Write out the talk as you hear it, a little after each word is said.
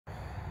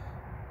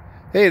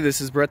Hey,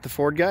 this is Brett the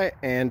Ford guy,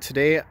 and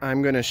today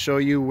I'm going to show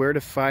you where to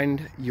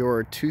find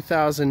your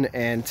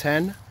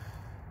 2010,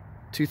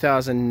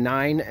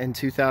 2009, and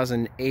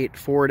 2008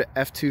 Ford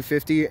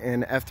F250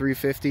 and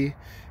F350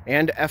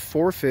 and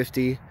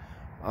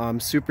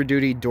F450 Super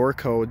Duty door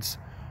codes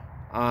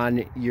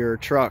on your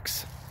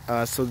trucks.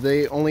 So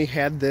they only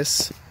had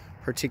this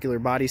particular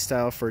body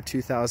style for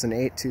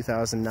 2008,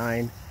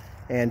 2009,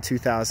 and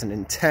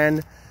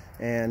 2010,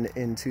 and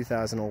in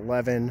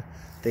 2011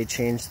 they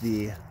changed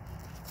the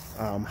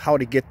how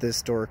to get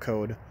this door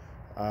code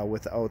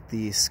without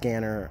the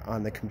scanner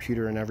on the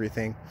computer and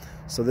everything.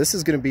 So this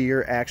is going to be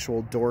your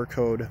actual door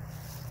code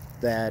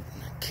that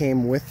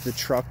came with the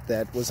truck,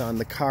 that was on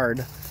the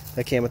card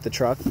that came with the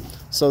truck.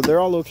 So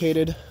they're all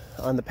located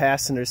on the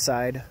passenger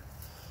side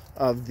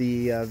of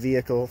the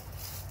vehicle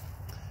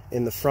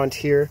in the front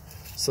here.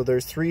 So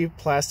there's 3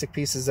 plastic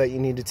pieces that you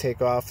need to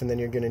take off, and then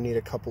you're going to need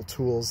a couple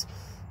tools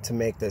to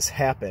make this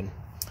happen.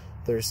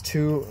 There's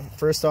 2.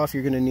 First off,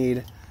 you're going to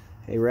need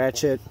a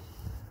ratchet,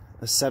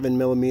 a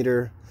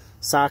 7mm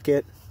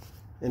socket,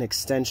 an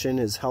extension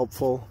is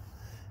helpful,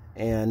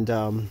 and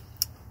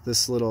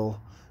this little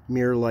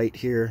mirror light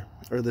here,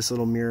 or this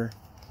little mirror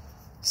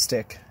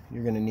stick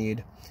you're going to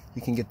need.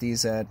 You can get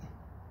these at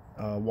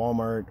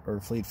Walmart or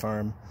Fleet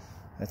Farm.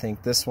 I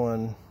think this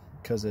one,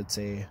 because it's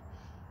a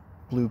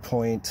blue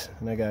point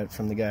and I got it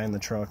from the guy in the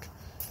truck,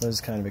 it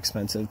was kind of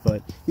expensive,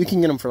 but you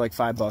can get them for like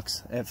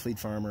 $5 at Fleet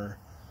Farm or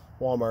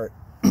Walmart.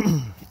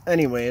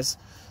 Anyways,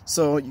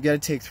 so you got to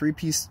take 3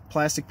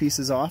 plastic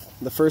pieces off.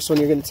 The first one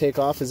you're going to take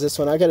off is this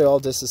one. I got it all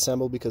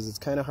disassembled because it's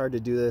kind of hard to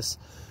do this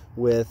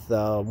with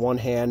one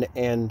hand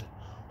and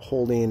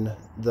holding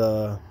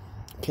the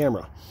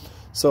camera.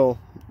 So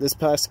this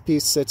plastic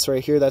piece sits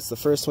right here. That's the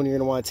first one you're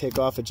going to want to take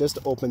off. It just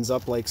opens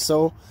up like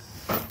so.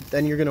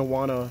 Then you're going to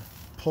want to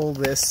pull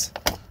this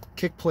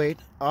kick plate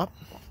up.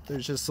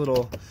 There's just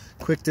little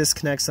quick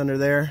disconnects under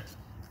there.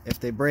 If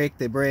they break,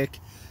 they break.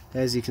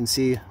 As you can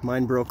see,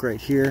 mine broke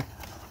right here.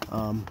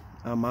 On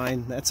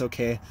mine, that's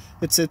okay.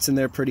 It sits in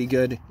there pretty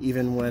good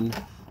even when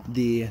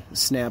the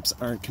snaps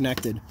aren't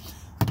connected.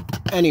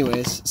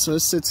 Anyways, so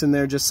it sits in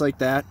there just like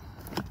that.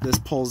 This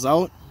pulls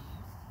out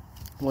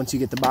once you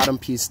get the bottom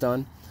piece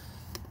done,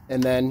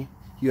 and then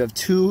you have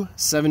 2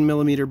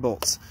 7mm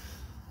bolts.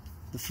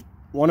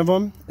 One of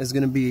them is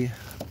going to be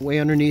way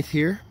underneath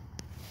here,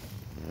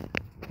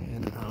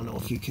 and I don't know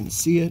if you can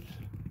see it,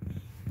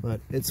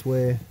 but it's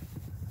way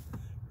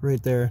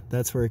right there.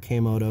 That's where it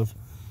came out of.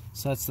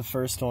 So that's the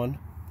first one.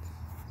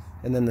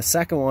 And then the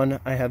second one,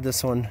 I have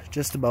this one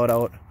just about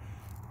out,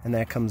 and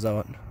that comes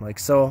out like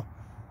so.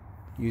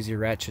 Use your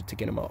ratchet to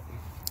get them out.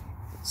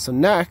 So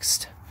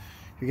next,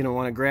 you're going to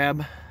want to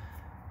grab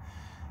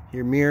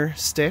your mirror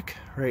stick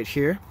right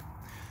here,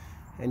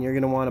 and you're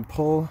going to want to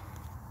pull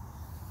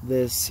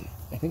this,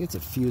 I think it's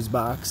a fuse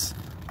box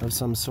of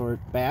some sort,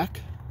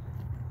 back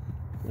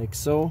like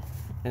so,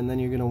 and then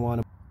you're going to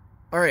want to...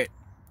 Alright,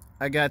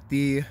 I got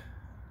the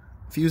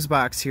fuse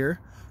box here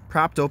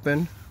propped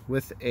open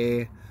with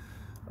a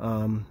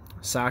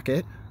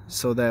socket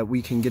so that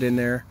we can get in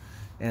there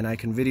and I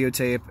can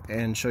videotape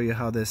and show you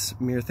how this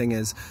mirror thing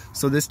is.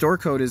 So this door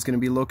code is going to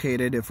be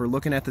located, if we're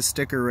looking at the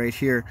sticker right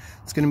here,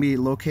 it's going to be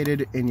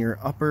located in your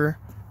upper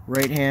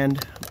right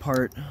hand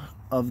part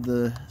of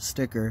the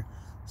sticker.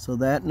 So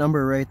that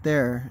number right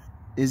there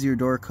is your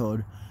door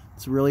code.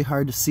 It's really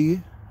hard to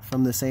see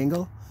from this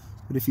angle,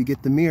 but if you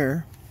get the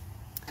mirror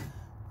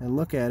and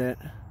look at it,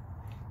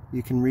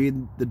 you can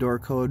read the door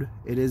code.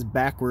 It is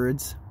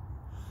backwards,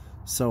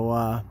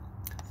 so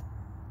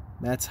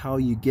that's how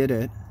you get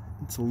it.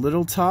 It's a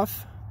little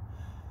tough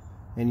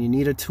and you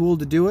need a tool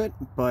to do it,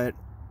 but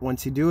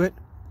once you do it,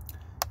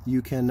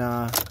 you can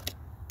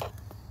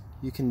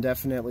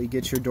definitely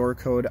get your door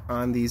code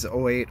on these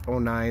 08,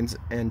 09s,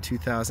 and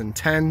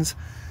 2010s,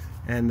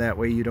 and that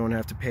way you don't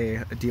have to pay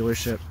a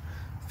dealership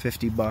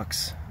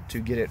 $50 to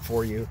get it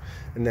for you,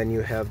 and then you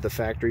have the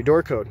factory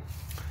door code,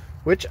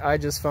 which I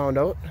just found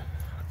out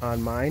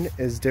on mine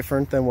is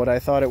different than what I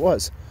thought it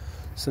was.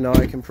 So now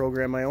I can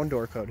program my own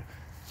door code.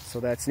 So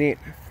that's neat.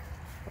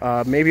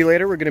 Maybe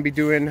later we're going to be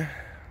doing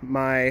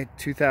my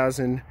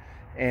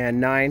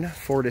 2009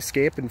 Ford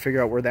Escape and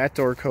figure out where that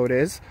door code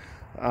is.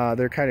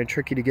 They're kind of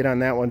tricky to get on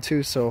that one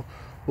too, so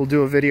we'll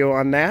do a video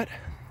on that.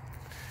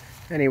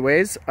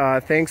 Anyways,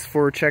 thanks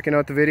for checking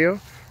out the video.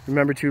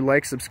 Remember to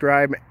like,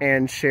 subscribe,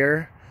 and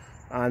share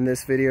on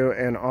this video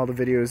and all the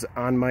videos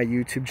on my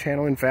YouTube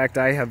channel. In fact,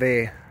 I have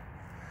a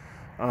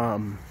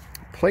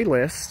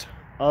playlist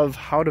of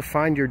how to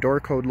find your door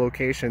code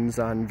locations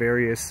on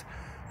various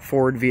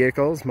Ford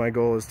vehicles. My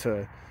goal is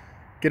to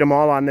get them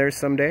all on there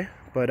someday,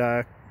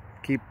 but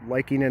keep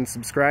liking and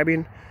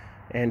subscribing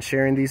and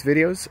sharing these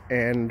videos,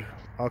 and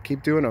I'll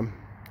keep doing them.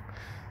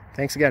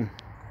 Thanks again.